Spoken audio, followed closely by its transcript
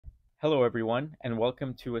Hello everyone, and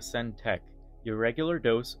welcome to Ascend Tech, your regular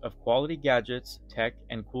dose of quality gadgets, tech,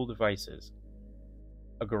 and cool devices.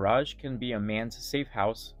 A garage can be a man's safe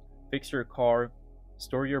house, fix your car,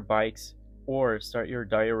 store your bikes, or start your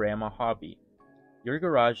diorama hobby. Your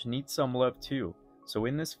garage needs some love too, so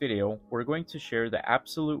in this video, we're going to share the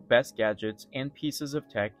absolute best gadgets and pieces of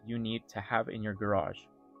tech you need to have in your garage.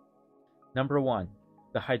 Number 1.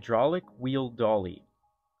 The hydraulic wheel dolly.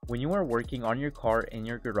 When you are working on your car in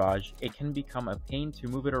your garage, it can become a pain to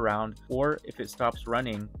move it around, or if it stops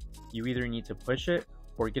running, you either need to push it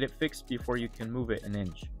or get it fixed before you can move it an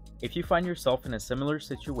inch. If you find yourself in a similar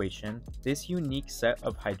situation, this unique set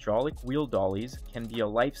of hydraulic wheel dollies can be a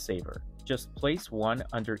lifesaver. Just place one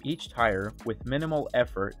under each tire with minimal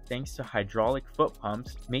effort thanks to hydraulic foot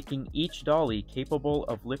pumps, making each dolly capable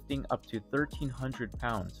of lifting up to 1,300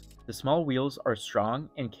 pounds. The small wheels are strong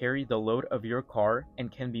and carry the load of your car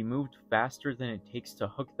and can be moved faster than it takes to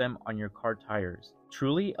hook them on your car tires.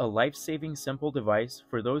 Truly a life-saving simple device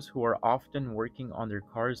for those who are often working on their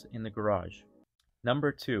cars in the garage.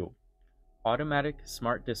 Number 2. Automatic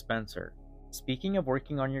Smart Dispenser. Speaking of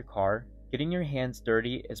working on your car, getting your hands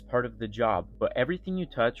dirty is part of the job, but everything you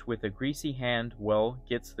touch with a greasy hand, well,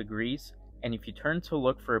 gets the grease. And if you turn to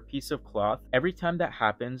look for a piece of cloth, every time that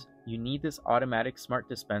happens, you need this automatic smart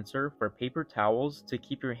dispenser for paper towels to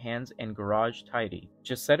keep your hands and garage tidy.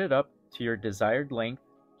 Just set it up to your desired length,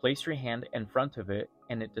 place your hand in front of it,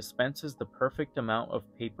 and it dispenses the perfect amount of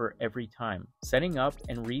paper every time. Setting up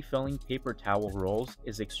and refilling paper towel rolls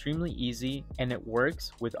is extremely easy, and it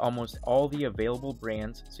works with almost all the available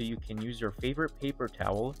brands, so you can use your favorite paper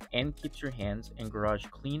towel and keeps your hands and garage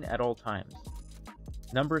clean at all times.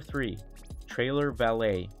 Number 3. Trailer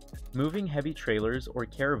valet. Moving heavy trailers or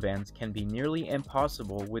caravans can be nearly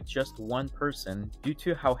impossible with just one person due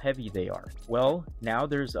to how heavy they are. Well, now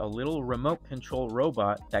there's a little remote control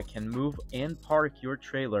robot that can move and park your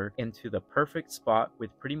trailer into the perfect spot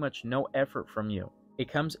with pretty much no effort from you.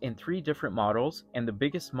 It comes in 3 different models, and the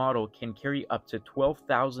biggest model can carry up to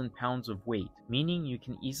 12,000 pounds of weight, meaning you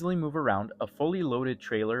can easily move around a fully loaded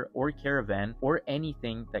trailer or caravan or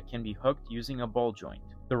anything that can be hooked using a ball joint.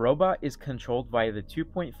 The robot is controlled via the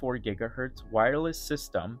 2.4 GHz wireless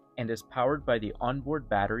system and is powered by the onboard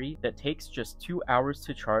battery that takes just 2 hours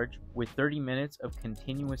to charge with 30 minutes of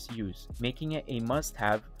continuous use, making it a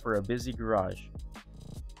must-have for a busy garage.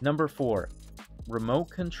 Number 4. Remote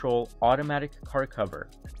control automatic car cover.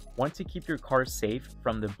 Want to keep your car safe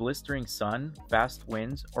from the blistering sun, fast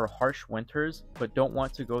winds, or harsh winters, but don't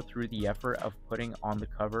want to go through the effort of putting on the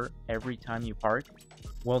cover every time you park?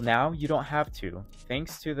 Well, now you don't have to,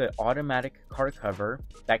 thanks to the automatic car cover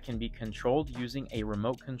that can be controlled using a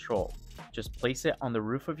remote control. Just place it on the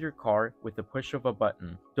roof of your car with the push of a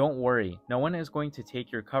button. Don't worry, no one is going to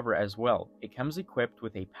take your cover as well. It comes equipped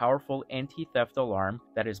with a powerful anti-theft alarm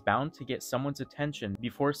that is bound to get someone's attention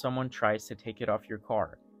before someone tries to take it off your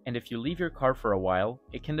car. And if you leave your car for a while,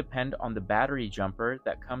 it can depend on the battery jumper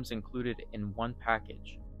that comes included in one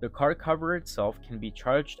package. The car cover itself can be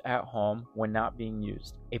charged at home when not being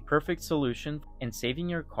used. A perfect solution in saving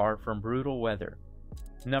your car from brutal weather.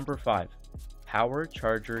 Number 5. Power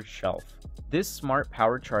Charger Shelf. This smart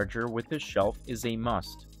power charger with a shelf is a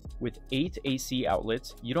must. With 8 AC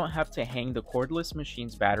outlets, you don't have to hang the cordless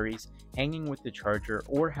machine's batteries hanging with the charger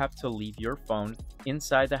or have to leave your phone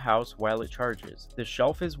inside the house while it charges. The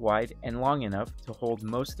shelf is wide and long enough to hold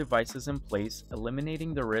most devices in place,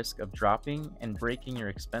 eliminating the risk of dropping and breaking your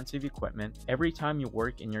expensive equipment every time you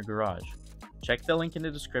work in your garage. Check the link in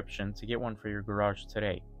the description to get one for your garage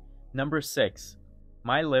today. Number 6.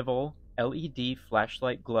 MyLevel LED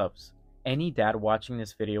flashlight gloves. Any dad watching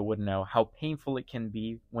this video would know how painful it can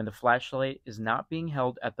be when the flashlight is not being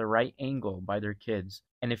held at the right angle by their kids.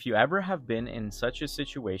 And if you ever have been in such a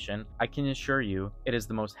situation, I can assure you it is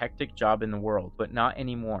the most hectic job in the world, but not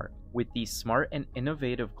anymore. With these smart and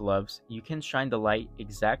innovative gloves, you can shine the light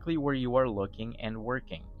exactly where you are looking and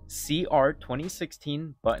working. CR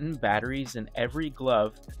 2016 button batteries in every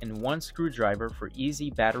glove and one screwdriver for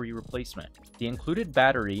easy battery replacement. The included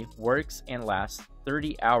battery works and lasts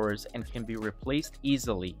 30 hours and can be replaced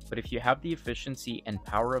easily, but if you have the efficiency and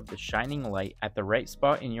power of the shining light at the right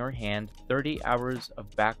spot in your hand, 30 hours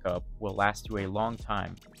of backup will last you a long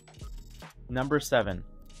time. Number 7.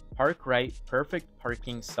 ParkRite Perfect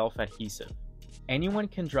Parking Self-Adhesive. Anyone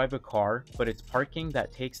can drive a car, but it's parking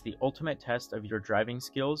that takes the ultimate test of your driving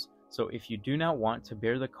skills, so if you do not want to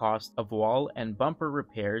bear the cost of wall and bumper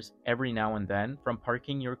repairs every now and then from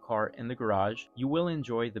parking your car in the garage, you will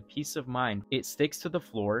enjoy the peace of mind it sticks to the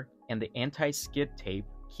floor, and the anti-skid tape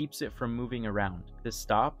keeps it from moving around. The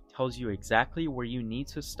stop tells you exactly where you need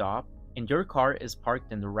to stop, and your car is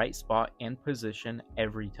parked in the right spot and position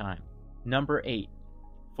every time. Number 8.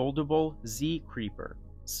 Foldable Z Creeper.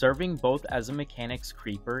 Serving both as a mechanic's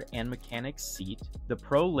creeper and mechanic's seat, the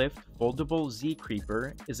ProLift Foldable Z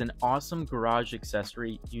Creeper is an awesome garage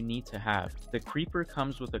accessory you need to have. The creeper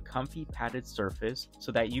comes with a comfy padded surface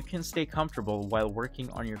so that you can stay comfortable while working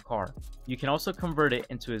on your car. You can also convert it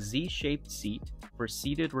into a Z-shaped seat for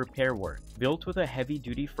seated repair work. Built with a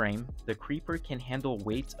heavy-duty frame, the creeper can handle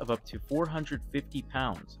weights of up to 450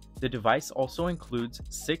 pounds. The device also includes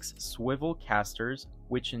 6 swivel casters,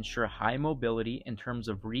 which ensure high mobility in terms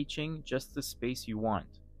of reaching just the space you want.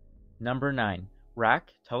 Number 9.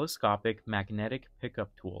 Rack Telescopic Magnetic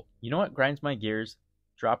Pickup Tool. You know what grinds my gears?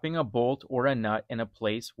 Dropping a bolt or a nut in a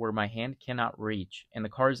place where my hand cannot reach in the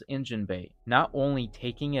car's engine bay. Not only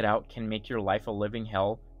taking it out can make your life a living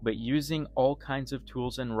hell, but using all kinds of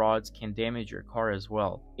tools and rods can damage your car as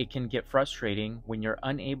well. It can get frustrating when you're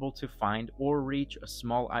unable to find or reach a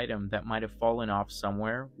small item that might have fallen off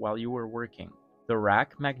somewhere while you were working. The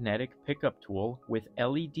Rack Magnetic Pickup Tool with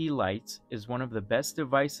LED lights is one of the best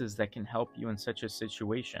devices that can help you in such a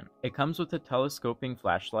situation. It comes with a telescoping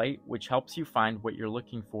flashlight, which helps you find what you're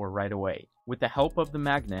looking for right away. With the help of the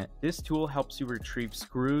magnet, this tool helps you retrieve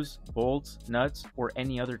screws, bolts, nuts, or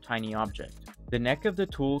any other tiny object. The neck of the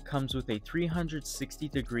tool comes with a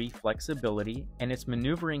 360-degree flexibility, and its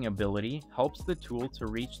maneuvering ability helps the tool to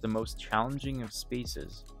reach the most challenging of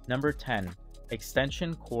spaces. Number 10.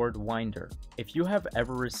 Extension cord winder. If you have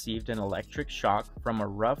ever received an electric shock from a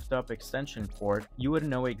roughed up extension cord, you would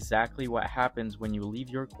know exactly what happens when you leave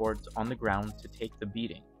your cords on the ground to take the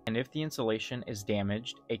beating. And if the insulation is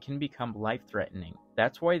damaged, it can become life-threatening.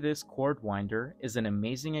 That's why this cord winder is an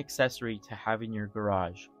amazing accessory to have in your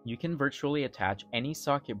garage. You can virtually attach any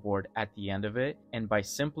socket board at the end of it, and by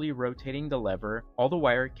simply rotating the lever, all the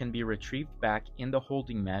wire can be retrieved back in the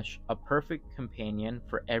holding mesh, a perfect companion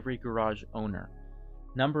for every garage owner.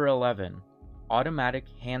 Number 11. Automatic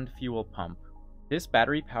hand fuel pump. This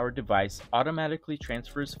battery-powered device automatically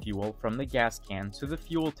transfers fuel from the gas can to the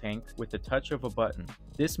fuel tank with the touch of a button.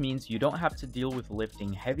 This means you don't have to deal with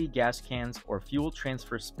lifting heavy gas cans or fuel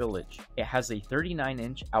transfer spillage. It has a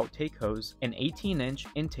 39-inch outtake hose, an 18-inch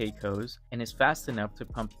intake hose, and is fast enough to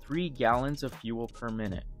pump 3 gallons of fuel per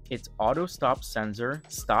minute. Its auto-stop sensor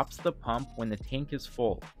stops the pump when the tank is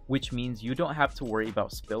full, which means you don't have to worry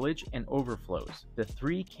about spillage and overflows. The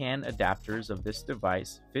 3 can adapters of this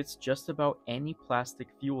device fits just about any plastic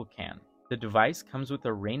fuel can. The device comes with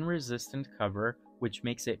a rain-resistant cover, which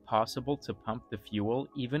makes it possible to pump the fuel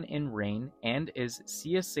even in rain and is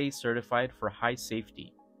CSA certified for high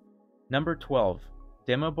safety. Number 12.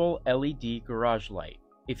 Dimmable LED Garage Light.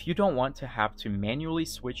 If you don't want to have to manually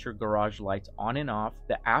switch your garage lights on and off,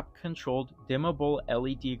 the app-controlled dimmable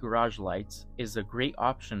LED garage lights is a great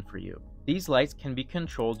option for you. These lights can be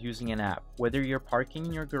controlled using an app, whether you're parking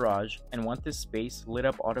in your garage and want this space lit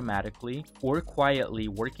up automatically, or quietly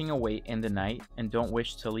working away in the night and don't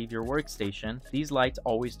wish to leave your workstation. These lights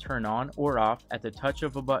always turn on or off at the touch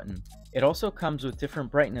of a button. It also comes with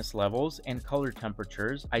different brightness levels and color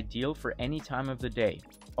temperatures, ideal for any time of the day.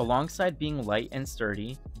 Alongside being light and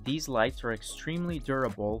sturdy, these lights are extremely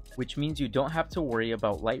durable, which means you don't have to worry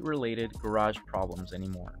about light-related garage problems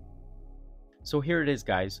anymore. So here it is,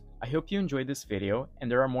 guys. I hope you enjoyed this video, and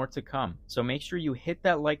there are more to come. So make sure you hit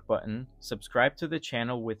that like button, subscribe to the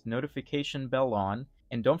channel with notification bell on,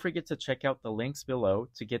 and don't forget to check out the links below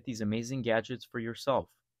to get these amazing gadgets for yourself.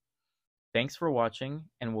 Thanks for watching,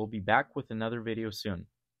 and we'll be back with another video soon.